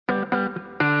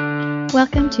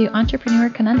Welcome to Entrepreneur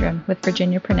Conundrum with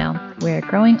Virginia Purnell, where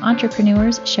growing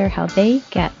entrepreneurs share how they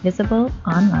get visible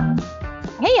online.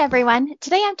 Hey everyone,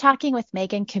 today I'm talking with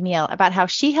Megan Camille about how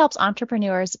she helps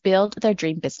entrepreneurs build their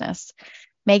dream business.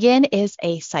 Megan is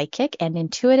a psychic and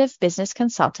intuitive business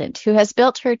consultant who has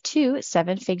built her 2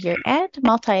 7-figure and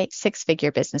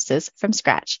multi-6-figure businesses from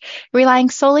scratch, relying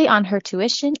solely on her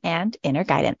tuition and inner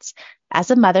guidance. As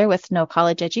a mother with no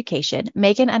college education,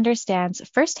 Megan understands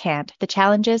firsthand the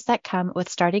challenges that come with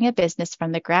starting a business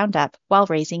from the ground up while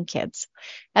raising kids.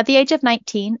 At the age of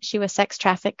 19, she was sex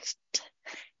trafficked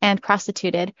and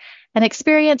prostituted, an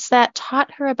experience that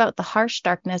taught her about the harsh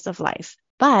darkness of life,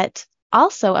 but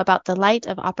also about the light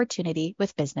of opportunity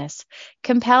with business.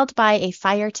 Compelled by a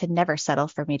fire to never settle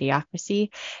for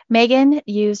mediocrity, Megan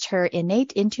used her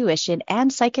innate intuition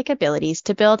and psychic abilities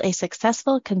to build a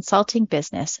successful consulting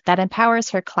business that empowers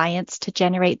her clients to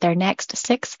generate their next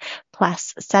 6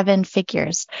 plus 7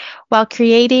 figures while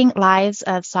creating lives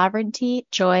of sovereignty,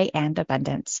 joy, and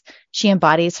abundance. She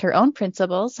embodies her own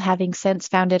principles, having since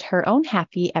founded her own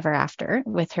happy ever after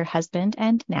with her husband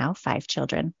and now 5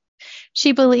 children.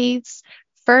 She believes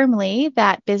firmly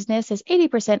that business is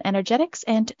 80% energetics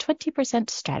and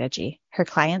 20% strategy. Her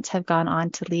clients have gone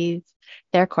on to leave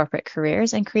their corporate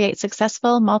careers and create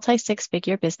successful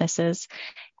multi-6-figure businesses,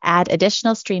 add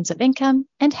additional streams of income,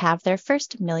 and have their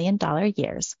first $1 million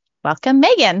years. Welcome,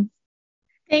 Megan.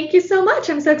 Thank you so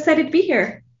much. I'm so excited to be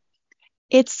here.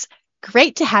 It's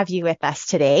great to have you with us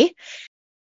today.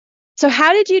 So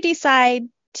how did you decide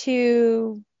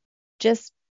to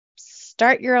just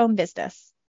start your own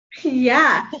business?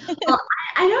 Yeah. Well,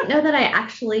 I don't know that I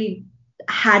actually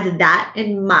had that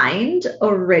in mind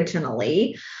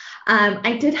originally.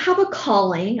 I did have a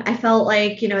calling. I felt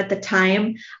like, at the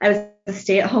time I was a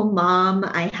stay-at-home mom.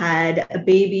 I had a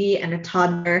baby and a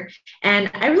toddler,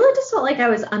 and I really just felt like I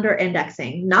was under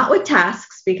indexing, not with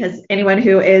tasks, because anyone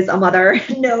who is a mother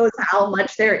knows how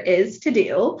much there is to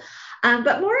do.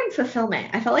 But more in fulfillment.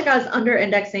 I felt like I was under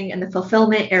indexing in the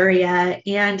fulfillment area,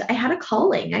 and I had a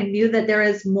calling. I knew that there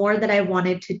was more that I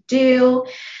wanted to do.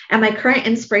 And my current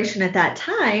inspiration at that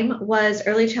time was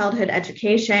early childhood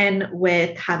education,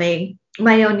 with having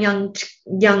my own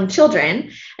young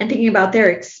children and thinking about their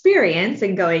experience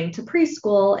and going to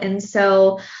preschool. And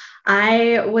so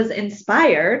I was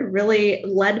inspired, really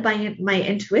led by my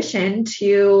intuition,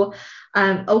 to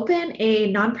open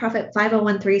a nonprofit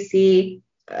 501(c)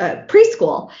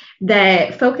 preschool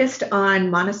that focused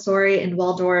on Montessori and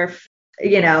Waldorf,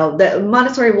 the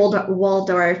Montessori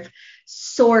Waldorf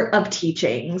sort of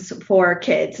teachings for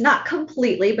kids, not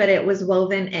completely, but it was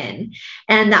woven in.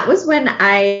 And that was when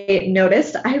I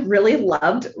noticed I really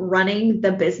loved running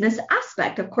the business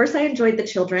aspect. Of course, I enjoyed the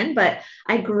children, but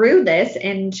I grew this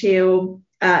into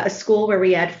a school where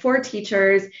we had 4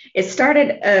 teachers. It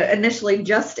started initially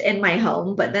just in my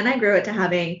home, but then I grew it to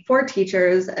having 4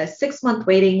 teachers, a 6-month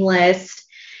waiting list,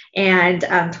 and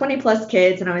 20 plus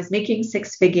kids. And I was making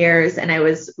 6 figures. And I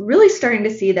was really starting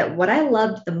to see that what I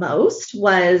loved the most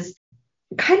was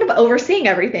kind of overseeing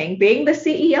everything, being the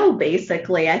CEO,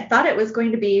 basically. I thought it was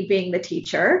going to be being the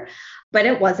teacher, but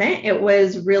it wasn't. It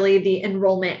was really the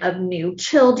enrollment of new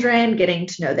children, getting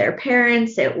to know their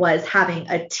parents. It was having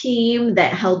a team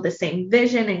that held the same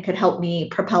vision and could help me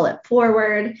propel it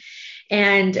forward.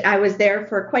 And I was there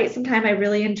for quite some time. I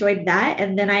really enjoyed that.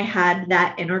 And then I had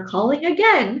that inner calling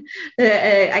again.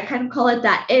 I kind of call it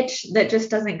that itch that just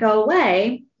doesn't go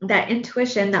away, that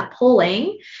intuition, that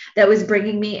pulling that was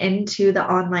bringing me into the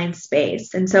online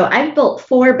space. And so I've built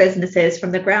 4 businesses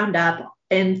from the ground up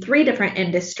in 3 different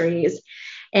industries.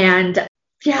 And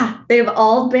yeah, they've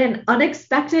all been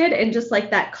unexpected and just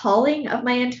like that calling of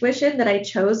my intuition that I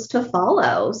chose to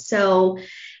follow. So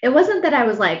it wasn't that I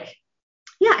was like,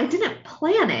 I didn't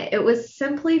plan it. It was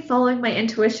simply following my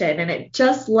intuition, and it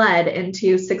just led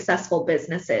into successful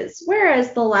businesses.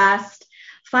 Whereas the last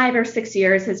 5 or 6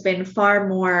 years has been far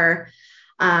more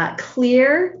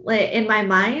clear in my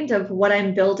mind of what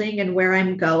I'm building and where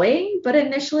I'm going. But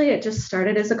initially it just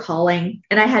started as a calling,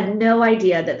 and I had no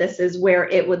idea that this is where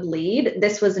it would lead.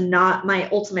 This was not my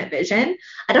ultimate vision.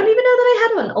 I don't even know that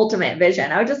I had an ultimate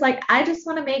vision. I was just like, I just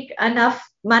want to make enough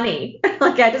money.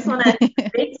 Like, I just want to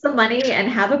make some money and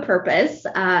have a purpose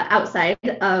outside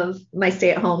of my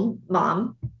stay-at-home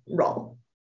mom role.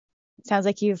 Sounds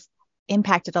like you've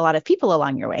impacted a lot of people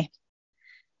along your way.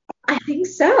 I think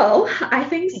so. I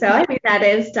mean, that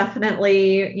is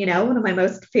definitely, one of my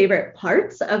most favorite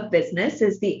parts of business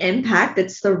is the impact.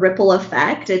 It's the ripple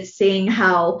effect. It's seeing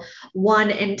how one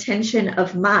intention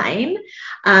of mine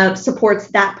supports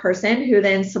that person, who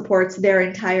then supports their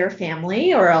entire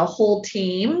family or a whole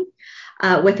team.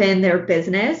 within their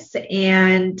business.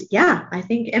 And yeah, I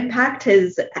think impact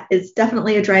is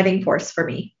definitely a driving force for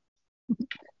me.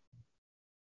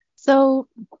 So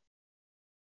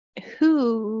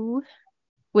who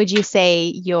would you say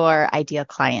your ideal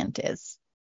client is?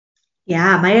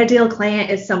 Yeah, my ideal client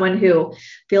is someone who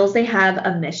feels they have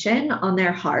a mission on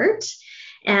their heart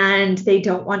and they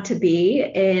don't want to be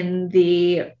in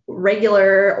the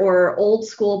regular or old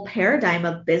school paradigm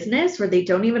of business where they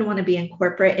don't even want to be in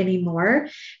corporate anymore.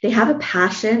 They have a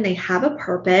passion, they have a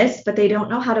purpose, but they don't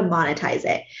know how to monetize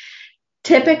it.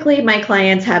 Typically, my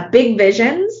clients have big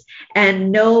visions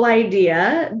and no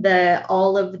idea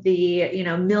all of the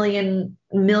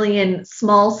million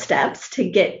small steps to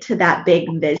get to that big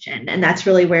vision. And that's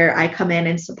really where I come in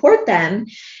and support them.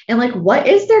 And like, what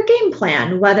is their game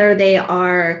plan? Whether they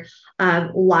are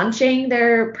launching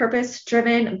their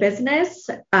purpose-driven business,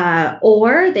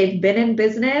 or they've been in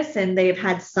business and they've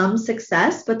had some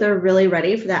success, but they're really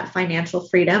ready for that financial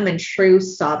freedom and true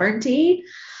sovereignty.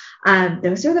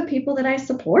 Those are the people that I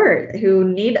support who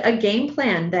need a game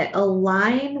plan that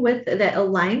aligns with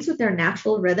their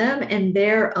natural rhythm and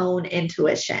their own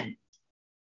intuition.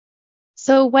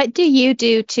 So what do you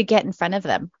do to get in front of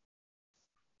them?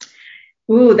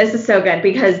 Ooh, this is so good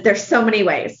because there's so many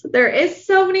ways. There is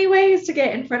so many ways to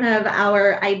get in front of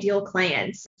our ideal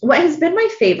clients. What has been my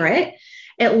favorite,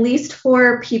 at least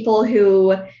for people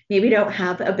who maybe don't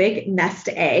have a big nest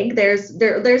egg, there's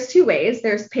two ways.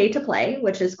 There's pay to play,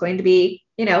 which is going to be,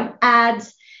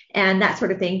 ads and that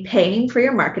sort of thing, paying for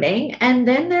your marketing. And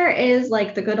then there is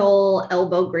like the good old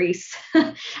elbow grease,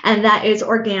 and that is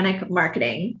organic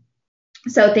marketing.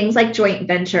 So things like joint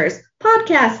ventures,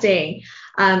 podcasting,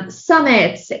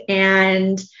 summits,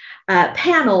 and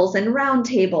panels and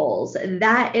roundtables.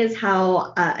 That is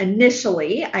how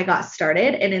initially I got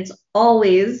started. And it's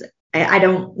always, I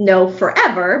don't know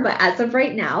forever, but as of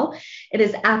right now, it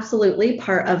is absolutely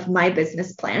part of my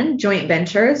business plan. Joint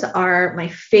ventures are my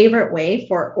favorite way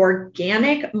for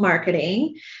organic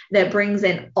marketing that brings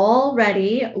in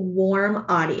already warm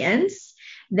audience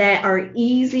that are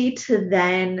easy to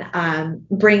then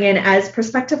bring in as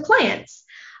prospective clients.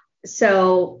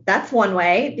 So that's one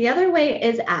way. The other way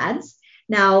is ads.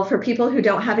 Now, for people who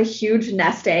don't have a huge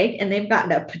nest egg and they've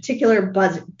gotten a particular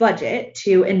budget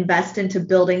to invest into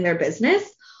building their business,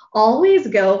 always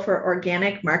go for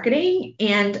organic marketing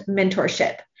and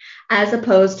mentorship as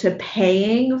opposed to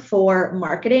paying for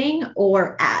marketing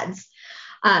or ads,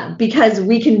 because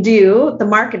we can do the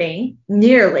marketing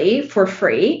nearly for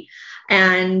free.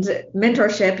 And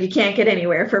mentorship, you can't get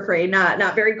anywhere for free,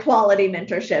 not very quality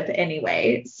mentorship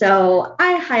anyway. So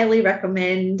I highly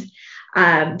recommend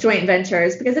joint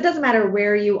ventures because it doesn't matter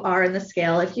where you are in the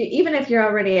scale. Even if you're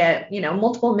already at,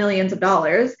 multiple millions of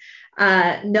dollars,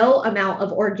 no amount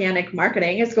of organic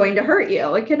marketing is going to hurt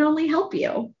you. It can only help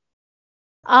you.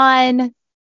 On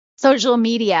social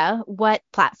media, what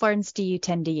platforms do you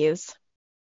tend to use?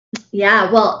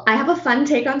 Yeah, well, I have a fun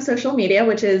take on social media,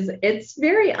 which is it's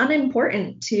very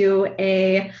unimportant to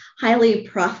a highly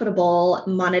profitable,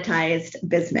 monetized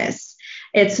business.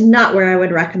 It's not where I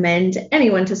would recommend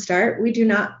anyone to start. We do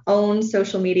not own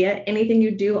social media. Anything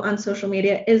you do on social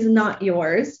media is not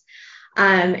yours.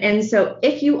 And so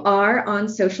if you are on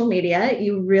social media,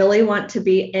 you really want to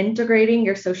be integrating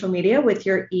your social media with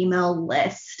your email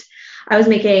list. I was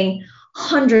making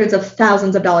hundreds of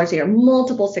thousands of dollars a year,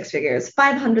 multiple six figures,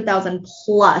 500,000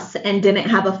 plus, and didn't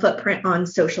have a footprint on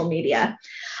social media.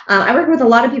 I work with a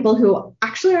lot of people who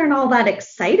actually aren't all that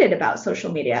excited about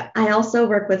social media. I also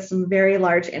work with some very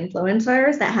large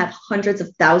influencers that have hundreds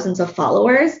of thousands of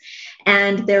followers,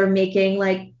 and they're making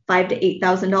like $5,000 to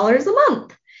 $8,000 a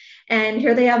month. And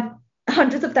here they have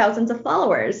hundreds of thousands of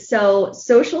followers. So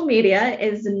social media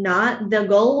is not the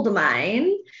gold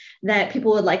mine that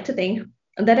people would like to think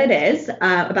that it is.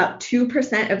 About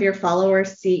 2% of your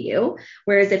followers see you.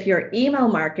 Whereas if you're email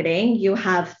marketing, you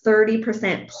have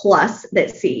 30% plus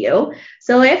that see you.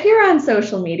 So if you're on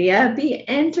social media, be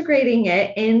integrating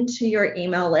it into your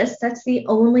email list. That's the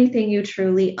only thing you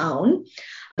truly own.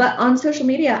 But on social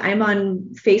media, I'm on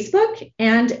Facebook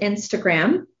and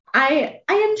Instagram. I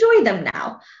enjoy them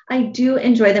now. I do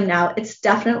enjoy them now. It's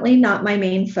definitely not my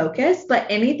main focus, but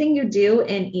anything you do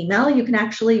in email, you can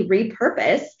actually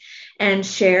repurpose and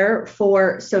share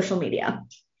for social media.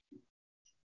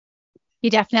 You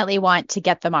definitely want to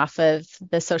get them off of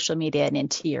the social media and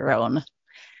into your own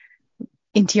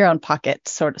pocket,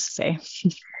 so to say.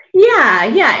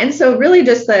 Yeah. And so really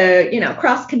just the,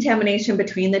 cross contamination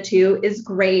between the two is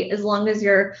great as long as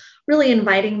you're really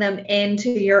inviting them into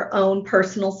your own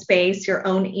personal space, your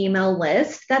own email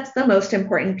list. That's the most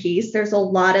important piece. There's a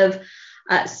lot of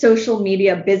social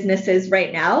media businesses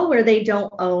right now where they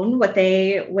don't own what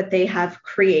they have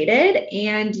created,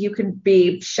 and you could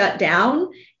be shut down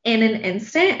in an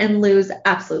instant and lose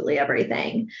absolutely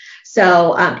everything.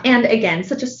 So, and again,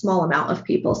 such a small amount of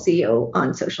people see you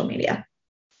on social media.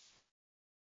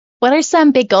 What are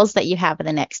some big goals that you have in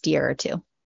the next year or two?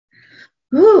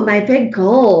 Ooh, my big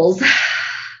goals.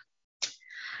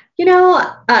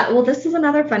 Well, this is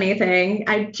another funny thing.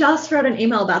 I just wrote an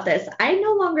email about this. I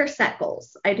no longer set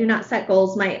goals. I do not set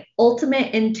goals. My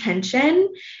ultimate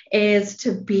intention is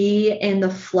to be in the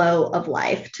flow of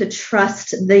life, to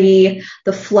trust the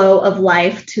flow of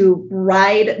life, to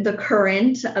ride the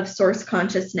current of source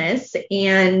consciousness.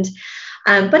 And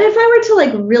but if I were to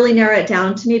like really narrow it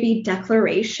down to maybe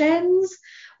declarations,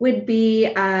 would be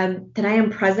that I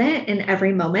am present in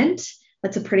every moment.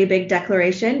 That's a pretty big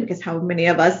declaration because how many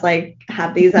of us like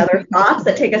have these other thoughts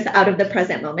that take us out of the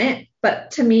present moment? But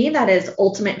to me, that is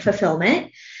ultimate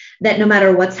fulfillment, that no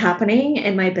matter what's happening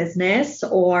in my business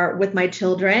or with my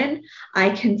children,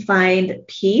 I can find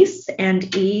peace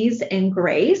and ease and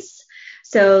grace.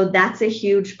 So that's a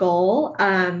huge goal.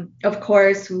 Of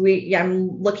course,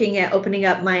 I'm looking at opening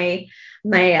up my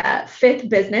fifth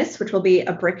business, which will be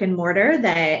a brick and mortar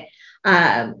that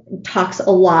talks a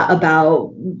lot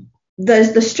about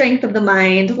the strength of the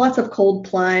mind, lots of cold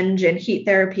plunge and heat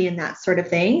therapy and that sort of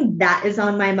thing. That is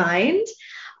on my mind,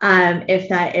 if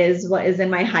that is what is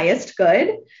in my highest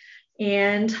good.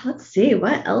 And let's see,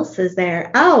 what else is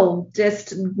there? Oh,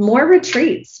 just more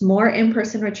retreats, more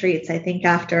in-person retreats. I think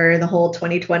after the whole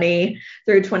 2020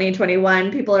 through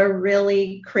 2021, people are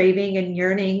really craving and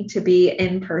yearning to be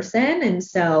in person. And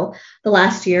so the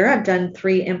last year I've done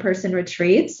 3 in-person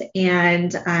retreats,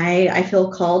 and I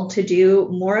feel called to do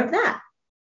more of that.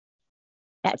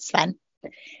 That's fun.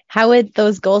 How would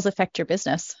those goals affect your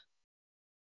business?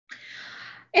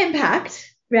 Impact,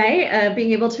 right?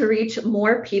 Being able to reach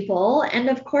more people. And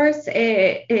of course,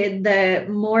 the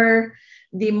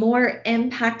more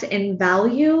impact and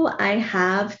value I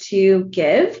have to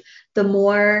give, the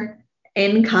more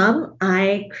income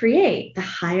I create, the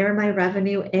higher my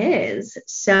revenue is.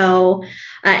 So,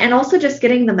 and also just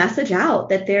getting the message out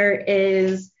that there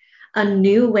is a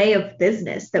new way of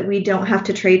business, that we don't have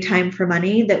to trade time for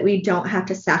money, that we don't have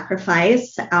to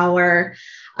sacrifice our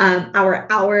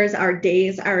hours, our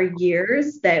days, our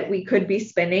years that we could be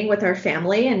spending with our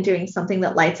family and doing something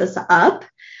that lights us up,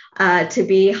 to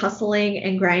be hustling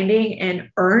and grinding and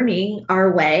earning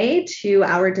our way to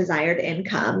our desired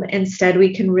income. Instead,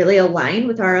 we can really align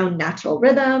with our own natural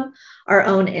rhythm, our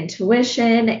own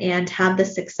intuition, and have the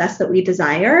success that we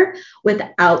desire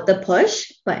without the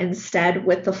push, but instead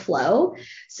with the flow.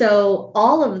 So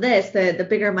all of this, the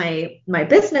bigger my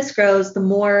business grows, the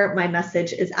more my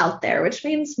message is out there, which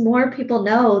means more people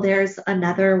know there's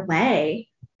another way.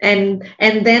 And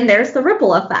then there's the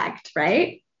ripple effect,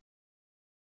 right?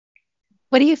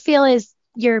 What do you feel is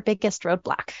your biggest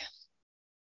roadblock?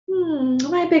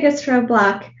 My biggest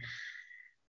roadblock.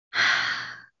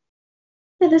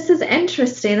 Yeah, this is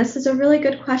interesting. This is a really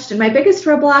good question. My biggest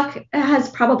roadblock has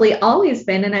probably always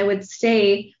been, and I would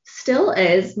say still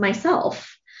is,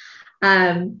 myself.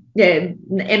 The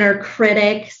inner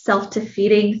critic,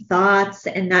 self-defeating thoughts,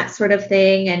 and that sort of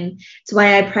thing. And it's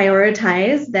why I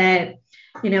prioritize that.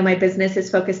 My business is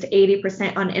focused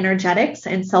 80% on energetics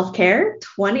and self-care,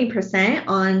 20%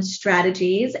 on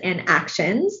strategies and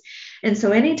actions. And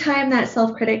so anytime that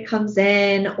self-critic comes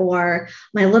in, or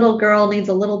my little girl needs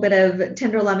a little bit of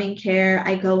tender loving care,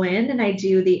 I go in and I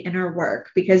do the inner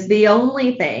work, because the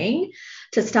only thing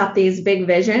to stop these big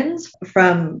visions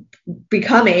from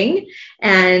becoming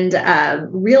and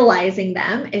realizing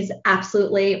them is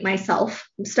absolutely myself.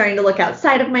 I'm starting to look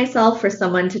outside of myself for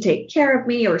someone to take care of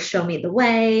me or show me the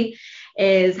way,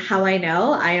 is how I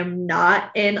know I am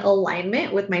not in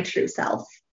alignment with my true self.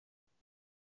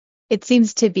 It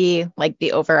seems to be like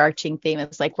the overarching theme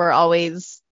is like we're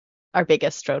always our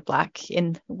biggest roadblock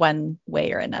in one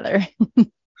way or another.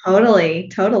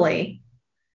 Totally.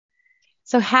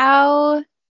 So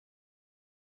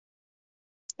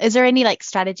is there any like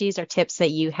strategies or tips that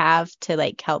you have to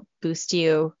like help boost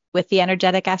you with the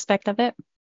energetic aspect of it?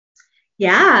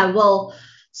 Yeah, well,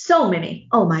 so many.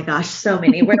 Oh my gosh, so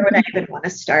many. Where would I even want to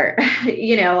start?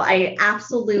 I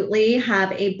absolutely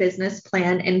have a business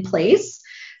plan in place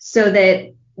so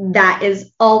that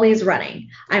is always running.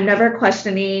 I'm never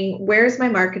questioning, where's my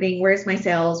marketing, where's my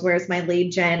sales, where's my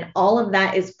lead gen. All of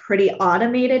that is pretty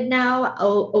automated now.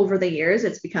 Over the years,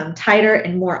 it's become tighter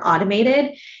and more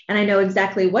automated. And I know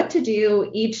exactly what to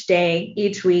do each day,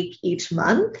 each week, each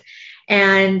month.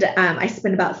 And I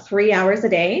spend about 3 hours a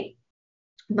day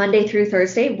Monday through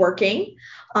Thursday working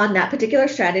on that particular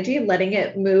strategy, letting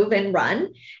it move and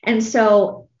run. And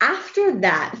so after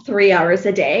that 3 hours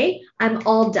a day, I'm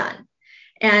all done.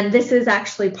 And this is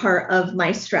actually part of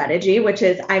my strategy, which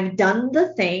is I've done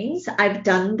the things, I've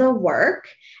done the work,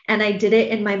 and I did it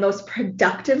in my most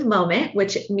productive moment,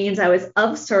 which means I was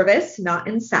of service, not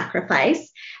in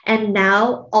sacrifice. And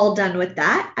now, all done with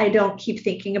that, I don't keep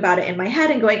thinking about it in my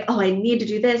head and going, oh, I need to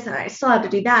do this, and I still have to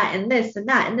do that, and this, and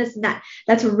that, and this, and that.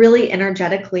 That's really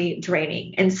energetically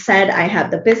draining. Instead, I have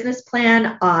the business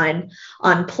plan on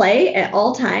play at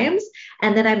all times.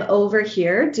 And then I'm over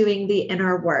here doing the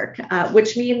inner work,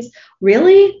 which means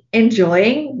really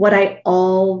enjoying what I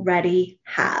already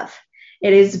have.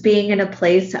 It is being in a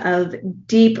place of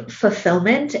deep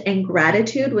fulfillment and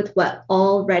gratitude with what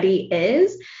already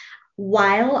is,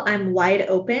 while I'm wide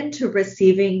open to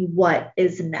receiving what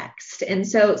is next. And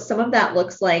so some of that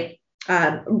looks like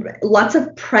lots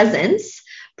of presence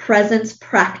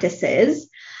practices.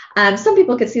 Some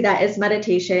people could see that as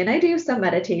meditation. I do some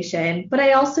meditation, but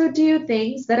I also do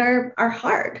things that are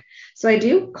hard. So I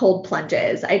do cold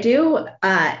plunges. I do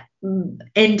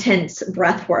intense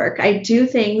breath work. I do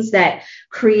things that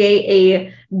create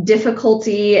a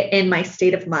difficulty in my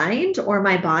state of mind or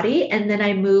my body, and then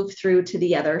I move through to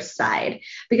the other side,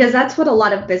 because that's what a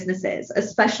lot of business is,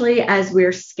 especially as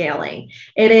we're scaling.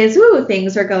 It is, ooh,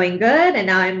 things are going good, and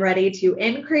now I'm ready to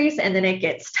increase, and then it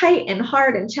gets tight and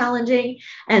hard and challenging,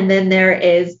 and then there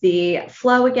is the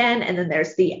flow again, and then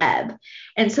there's the ebb.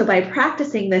 And so by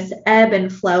practicing this ebb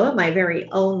and flow in my very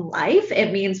own life,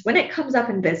 it means when it comes up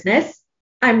in business,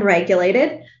 I'm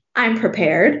regulated, I'm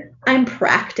prepared, I'm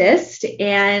practiced,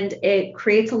 and it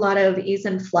creates a lot of ease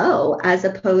and flow as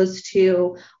opposed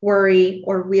to worry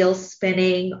or wheel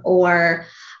spinning or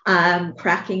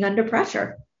cracking under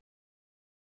pressure.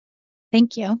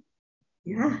 Thank you.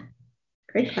 Yeah,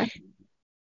 great question.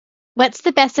 What's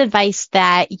the best advice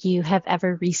that you have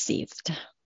ever received?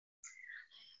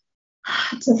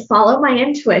 To follow my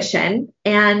intuition,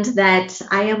 and that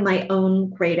I am my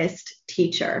own greatest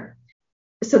teacher.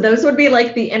 So those would be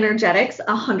like the energetics,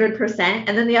 100%. And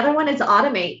then the other one is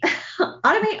automate,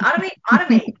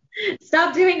 automate.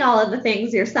 Stop doing all of the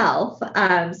things yourself.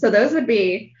 So those would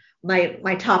be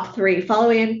my top three.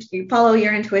 Follow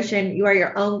your intuition. You are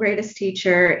your own greatest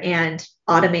teacher, and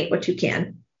automate what you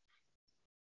can.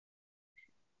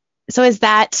 So is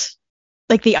that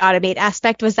like the automate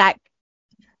aspect? Was that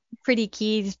pretty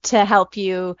key to help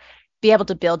you be able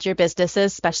to build your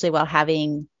businesses, especially while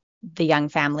having the young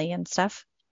family and stuff?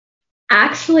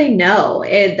 Actually, no,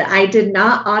 I did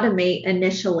not automate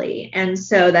initially. And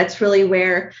so that's really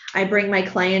where I bring my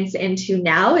clients into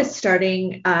now, is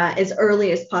starting as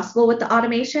early as possible with the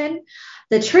automation.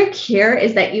 The trick here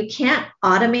is that you can't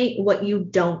automate what you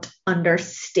don't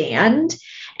understand.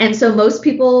 And so most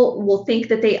people will think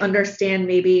that they understand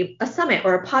maybe a summit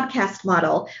or a podcast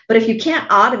model, but if you can't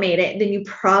automate it, then you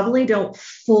probably don't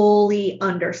fully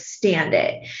understand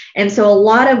it. And so a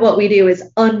lot of what we do is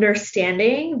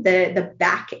understanding the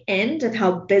back end of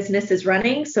how business is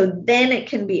running, so then it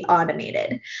can be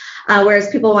automated.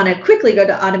 Whereas people want to quickly go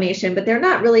to automation, but they're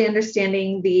not really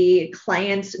understanding the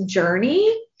client's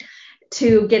journey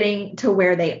to getting to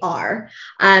where they are.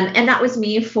 And that was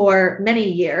me for many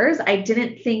years. I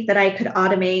didn't think that I could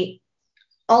automate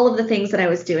all of the things that I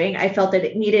was doing. I felt that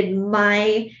it needed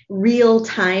my real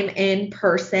time in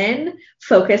person,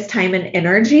 focus, time, and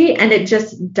energy, and it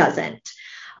just doesn't.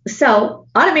 So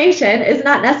automation is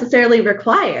not necessarily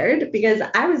required, because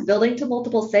I was building to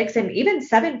multiple six and even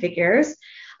seven figures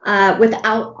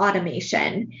without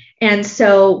automation. And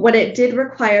so what it did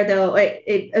require, though, it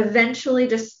eventually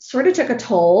just sort of took a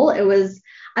toll.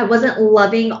 I wasn't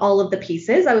loving all of the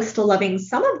pieces. I was still loving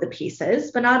some of the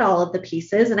pieces, but not all of the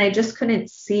pieces. And I just couldn't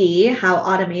see how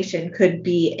automation could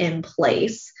be in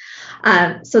place.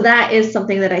 So that is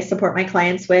something that I support my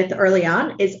clients with early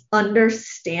on, is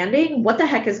understanding what the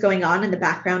heck is going on in the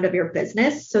background of your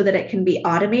business so that it can be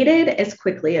automated as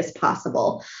quickly as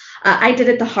possible. I did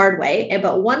it the hard way,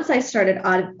 but once I started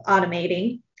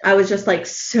automating, I was just like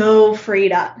so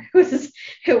freed up.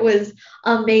 It was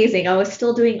amazing. I was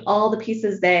still doing all the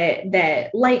pieces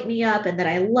that light me up and that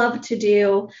I love to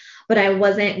do, but I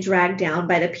wasn't dragged down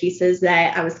by the pieces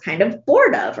that I was kind of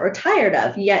bored of or tired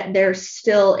of, yet they're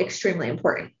still extremely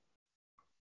important.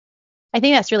 I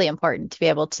think that's really important, to be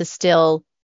able to still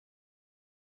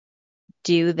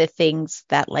do the things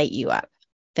that light you up,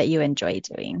 that you enjoy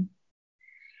doing.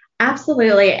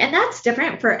 Absolutely. And that's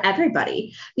different for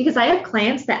everybody, because I have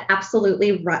clients that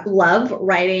absolutely love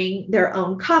writing their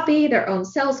own copy, their own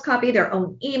sales copy, their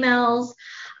own emails.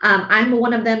 I'm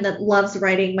one of them that loves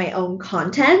writing my own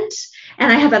content.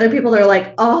 And I have other people that are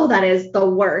like, oh, that is the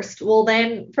worst. Well,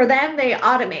 then for them, they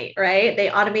automate, right? They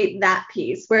automate that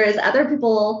piece. Whereas other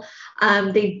people,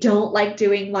 they don't like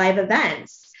doing live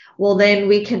events. Well, then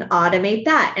we can automate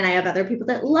that. And I have other people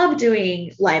that love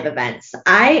doing live events.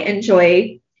 I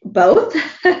enjoy both.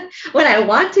 When I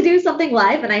want to do something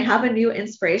live and I have a new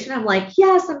inspiration, I'm like,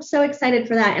 yes, I'm so excited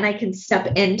for that. And I can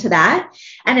step into that.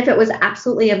 And if it was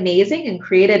absolutely amazing and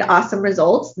created awesome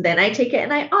results, then I take it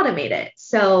and I automate it.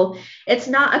 So it's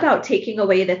not about taking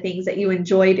away the things that you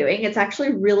enjoy doing. It's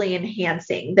actually really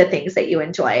enhancing the things that you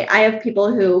enjoy. I have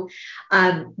people who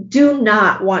do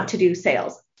not want to do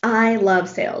sales. I love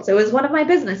sales. It was one of my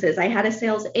businesses. I had a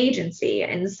sales agency.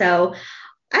 And so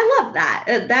I love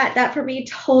that. That for me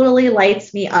totally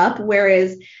lights me up.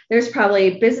 Whereas there's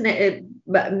probably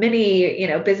many,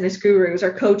 business gurus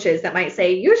or coaches that might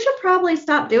say, you should probably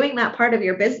stop doing that part of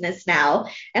your business now.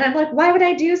 And I'm like, why would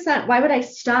I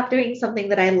stop doing something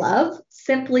that I love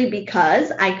simply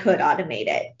because I could automate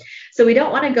it? So we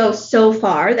don't want to go so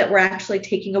far that we're actually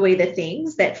taking away the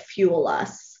things that fuel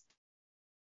us.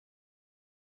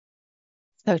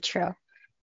 So true.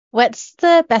 What's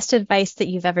the best advice that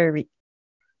you've ever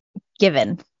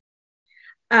given?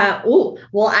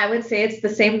 Well, I would say it's the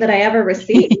same that I ever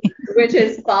received, which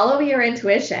is follow your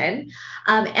intuition.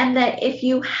 And that if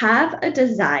you have a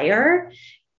desire,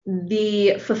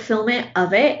 the fulfillment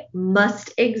of it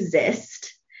must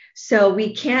exist. So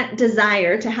we can't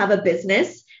desire to have a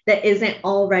business that isn't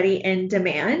already in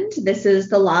demand. This is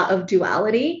the law of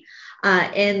duality.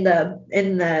 In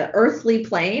the earthly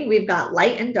plane, we've got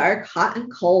light and dark, hot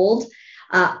and cold,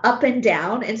 up and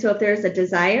down. And so if there's a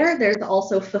desire, there's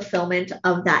also fulfillment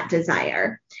of that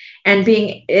desire. And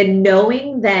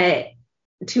knowing that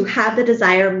to have the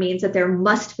desire means that there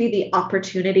must be the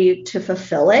opportunity to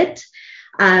fulfill it.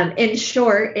 In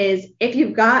short, is if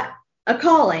you've got a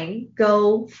calling,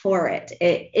 go for it.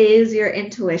 It is your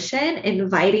intuition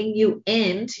inviting you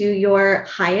into your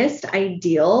highest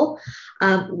ideal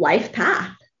life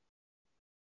path.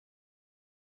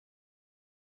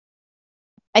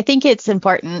 I think it's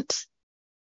important.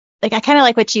 Like, I kind of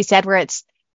like what you said, where it's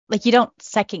like you don't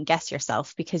second guess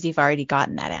yourself because you've already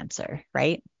gotten that answer,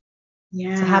 right?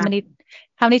 Yeah. So how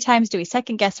many times do we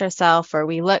second guess ourselves, or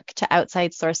we look to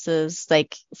outside sources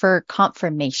like for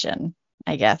confirmation,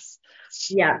 I guess?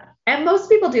 Yeah. And most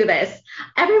people do this.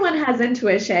 Everyone has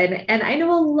intuition. And I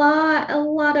know a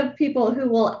lot of people who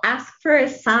will ask for a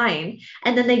sign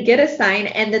and then they get a sign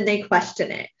and then they question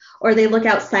it, or they look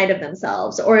outside of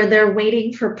themselves, or they're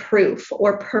waiting for proof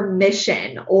or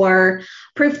permission or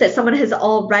proof that someone has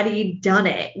already done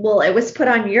it. Well, it was put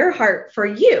on your heart for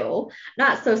you,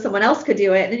 not so someone else could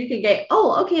do it. And then you can get,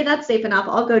 oh, okay, that's safe enough.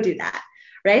 I'll go do that.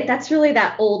 Right? That's really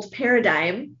that old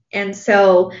paradigm. And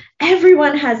so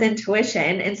everyone has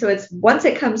intuition. And so it's once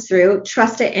it comes through,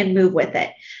 trust it and move with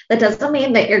it. That doesn't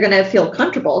mean that you're going to feel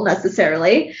comfortable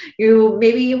necessarily.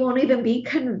 Maybe you won't even be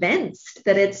convinced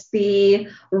that it's the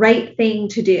right thing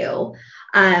to do.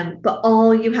 But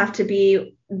all you have to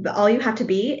be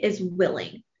is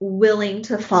willing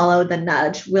to follow the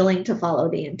nudge, willing to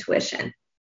follow the intuition.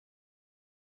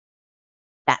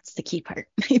 That's the key part.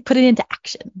 You put it into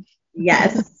action.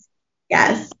 Yes.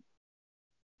 Yes.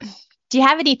 Do you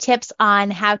have any tips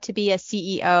on how to be a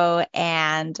CEO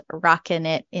and rocking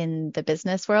it in the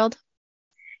business world?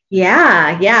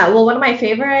 Yeah. Well, one of my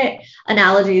favorite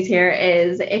analogies here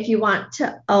is if you want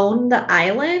to own the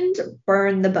island,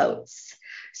 burn the boats.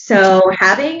 So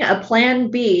having a plan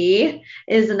B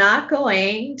is not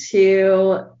going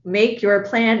to make your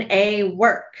plan A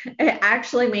work. It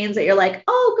actually means that you're like,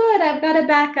 oh, good, I've got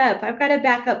a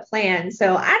backup plan.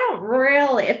 So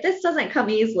if this doesn't come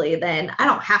easily, then I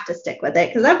don't have to stick with it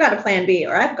because I've got a plan B,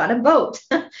 or I've got a boat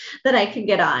that I can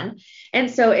get on. And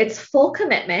so it's full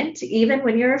commitment, even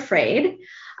when you're afraid.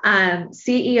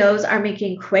 CEOs are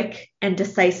making quick and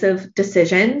decisive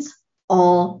decisions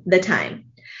all the time.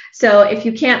 So if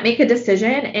you can't make a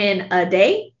decision in a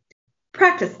day,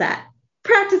 practice that.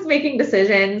 Practice making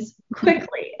decisions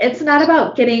quickly. It's not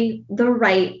about getting the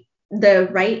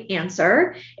right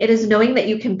answer. It is knowing that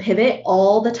you can pivot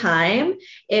all the time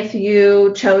if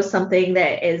you chose something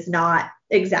that is not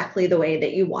exactly the way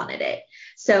that you wanted it.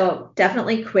 So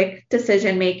definitely quick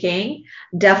decision making,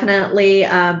 definitely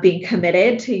being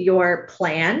committed to your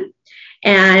plan,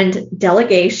 and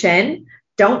delegation.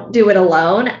 Don't do it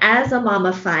alone. As a mom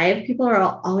of 5, people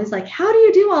are always like, how do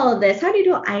you do all of this? How do you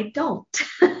do it? I don't.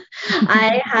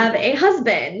 I have a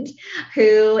husband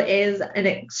who is an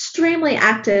extremely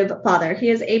active father. He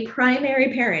is a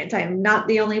primary parent. I am not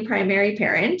the only primary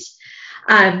parent.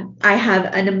 I have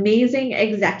an amazing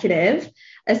executive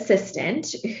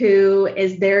assistant who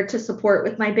is there to support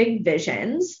with my big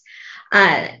visions.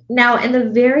 Now, in the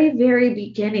very, very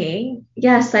beginning,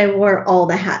 yes, I wore all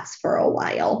the hats for a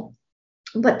while,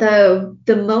 but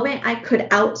the moment I could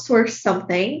outsource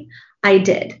something, I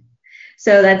did.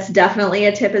 So that's definitely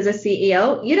a tip as a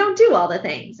CEO. You don't do all the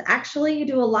things. Actually, you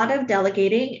do a lot of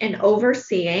delegating and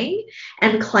overseeing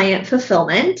and client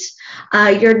fulfillment.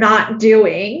 You're not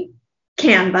doing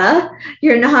Canva.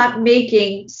 You're not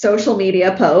making social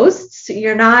media posts.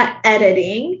 You're not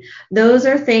editing. Those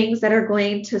are things that are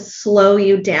going to slow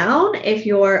you down if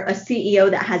you're a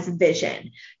CEO that has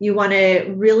vision. You want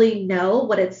to really know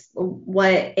what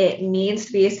it means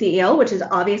to be a CEO, which is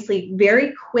obviously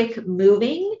very quick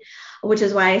moving, which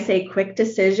is why I say quick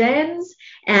decisions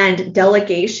and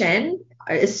delegation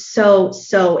is so,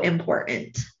 so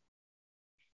important.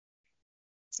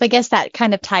 So I guess that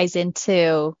kind of ties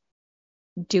into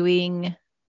doing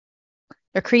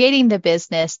or creating the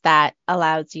business that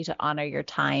allows you to honor your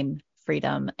time,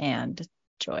 freedom, and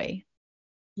joy.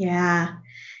 Yeah.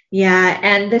 Yeah.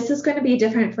 And this is going to be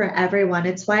different for everyone.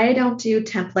 It's why I don't do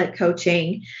template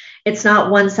coaching. It's not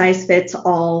one size fits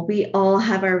all. We all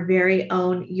have our very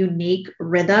own unique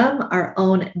rhythm, our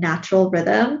own natural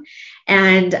rhythm.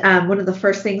 And one of the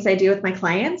first things I do with my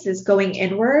clients is going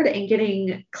inward and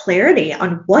getting clarity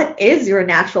on what is your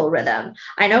natural rhythm.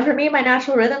 I know for me, my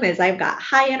natural rhythm is I've got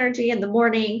high energy in the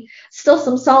morning, still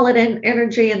some solid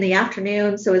energy in the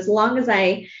afternoon. So as long as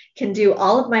I can do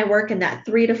all of my work in that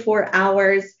 3 to 4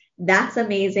 hours, that's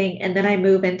amazing. And then I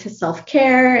move into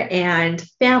self-care and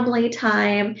family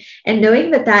time, and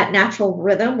knowing that that natural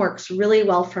rhythm works really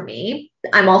well for me.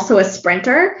 I'm also a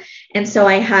sprinter. And so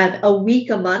I have a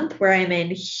week a month where I'm in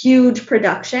huge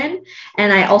production.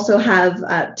 And I also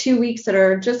have 2 weeks that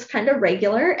are just kind of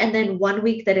regular. And then 1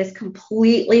 week that is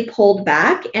completely pulled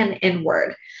back and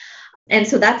inward. And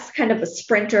so that's kind of a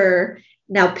sprinter.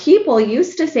 Now, people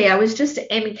used to say I was just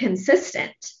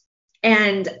inconsistent.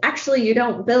 And actually, you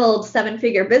don't build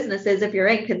 7-figure businesses if you're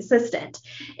inconsistent.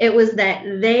 It was that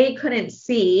they couldn't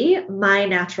see my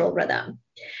natural rhythm.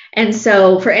 And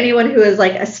so for anyone who is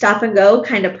like a stop and go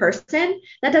kind of person,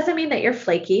 that doesn't mean that you're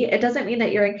flaky. It doesn't mean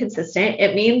that you're inconsistent.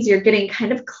 It means you're getting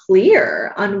kind of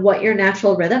clear on what your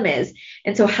natural rhythm is.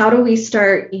 And so how do we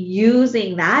start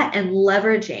using that and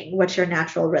leveraging what your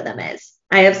natural rhythm is?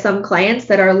 I have some clients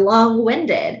that are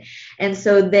long-winded. And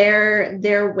so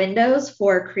their windows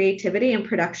for creativity and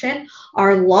production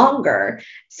are longer.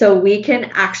 So we can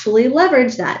actually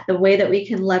leverage that the way that we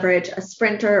can leverage a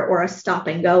sprinter or a stop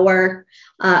and goer,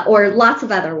 or lots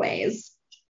of other ways.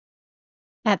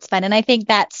 That's fun. And I think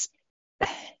that's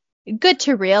good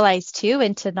to realize too,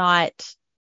 and to not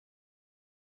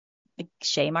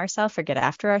shame ourselves or get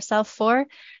after ourselves for,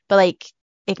 but like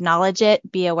acknowledge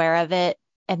it, be aware of it,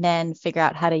 and then figure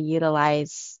out how to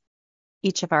utilize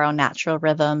each of our own natural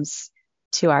rhythms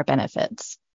to our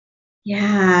benefits.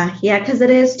 Yeah, because it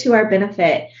is to our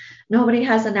benefit. Nobody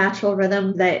has a natural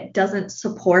rhythm that doesn't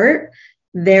support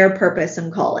their purpose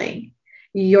and calling.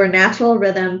 Your natural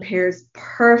rhythm pairs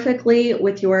perfectly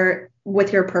with your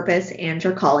purpose and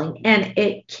your calling, and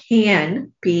it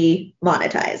can be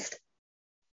monetized.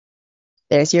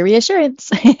 There's your reassurance.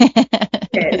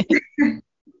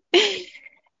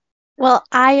 Well,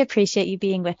 I appreciate you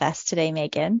being with us today,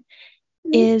 Megan.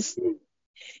 Is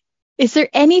there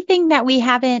anything that we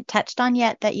haven't touched on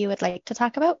yet that you would like to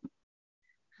talk about?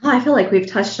 I feel like we've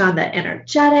touched on the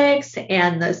energetics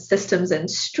and the systems and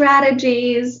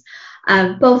strategies.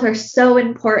 Both are so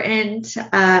important.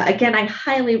 Again, I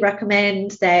highly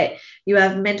recommend that you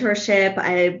have mentorship.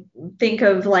 I think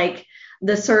of like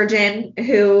the surgeon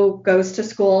who goes to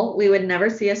school. We would never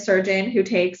see a surgeon who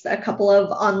takes a couple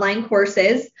of online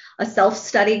courses, a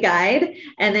self-study guide,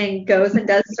 and then goes and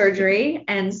does surgery.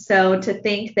 And so to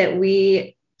think that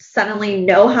we suddenly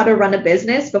know how to run a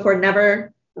business before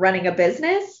never running a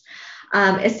business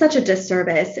is such a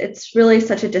disservice. It's really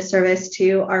such a disservice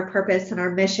to our purpose and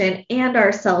our mission and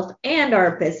ourself and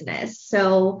our business.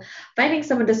 So finding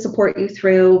someone to support you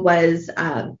through was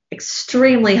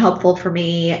extremely helpful for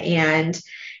me, and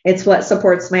it's what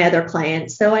supports my other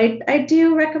clients. So I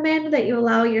do recommend that you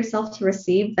allow yourself to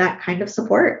receive that kind of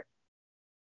support.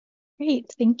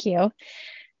 Great. Thank you.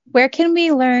 Where can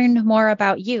we learn more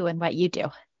about you and what you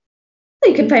do?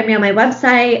 You can find me on my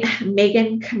website,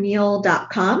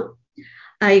 megancamille.com.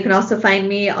 You can also find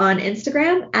me on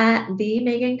Instagram at the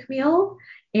Megan Camille,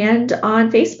 and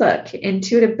on Facebook,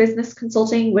 Intuitive Business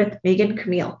Consulting with Megan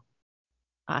Camille.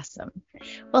 Awesome.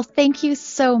 Well, thank you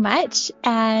so much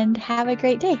and have a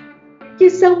great day. Thank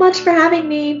you so much for having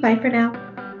me. Bye for now.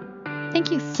 Thank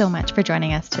you so much for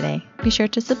joining us today. Be sure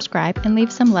to subscribe and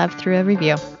leave some love through a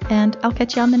review. and I'll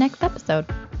catch you on the next episode.